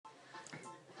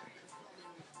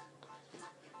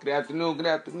Good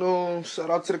afternoon. Shout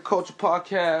out to the Culture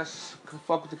Podcast. Come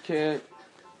fuck with the kid.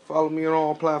 Follow me on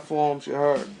all platforms, you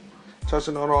heard.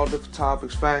 Touching on all different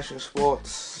topics, fashion,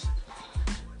 sports,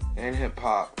 and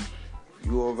hip-hop.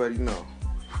 You already know.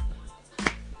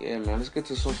 Yeah, man, let's get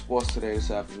to some sports today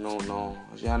this afternoon.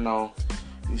 As y'all know,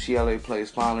 UCLA players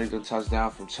finally did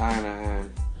touchdown from China,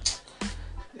 and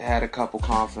they had a couple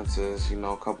conferences,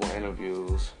 a couple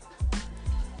interviews.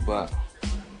 But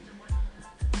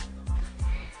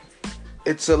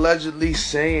it's allegedly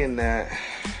saying that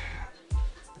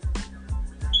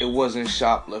it wasn't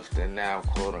shoplifting now,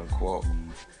 quote unquote.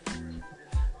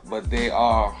 But they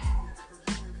are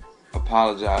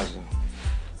apologizing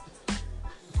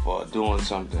for doing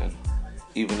something.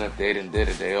 Even if they didn't did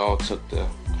it, they all took the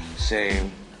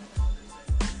same.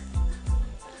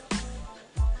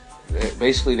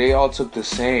 Basically, they all took the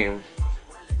same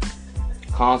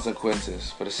consequences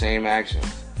for the same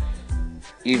actions,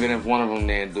 even if one of them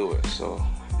didn't do it. So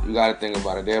you got to think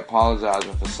about it. They're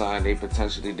apologizing for something they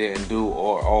potentially didn't do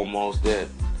or almost did,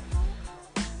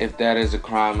 if that is a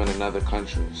crime in another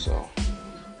country. So,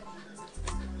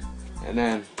 and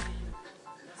then,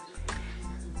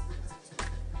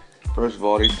 first of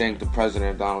all, they thank the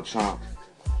president, Donald Trump,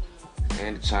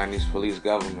 and the Chinese police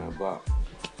government, but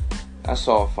that's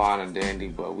all fine and dandy.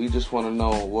 But we just want to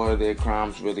know, were their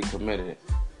crimes really committed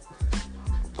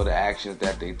for the actions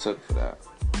that they took for that?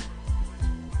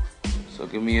 So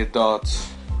give me your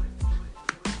thoughts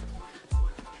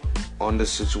on this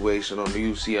situation, on the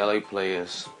UCLA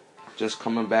players just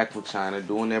coming back from China,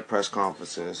 doing their press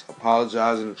conferences,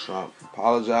 apologizing to Trump,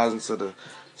 apologizing to the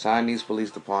Chinese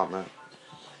police department.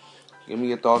 Give me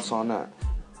your thoughts on that.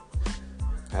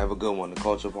 Have a good one. The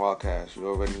Culture Podcast. You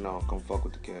already know. Come fuck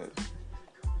with the kid.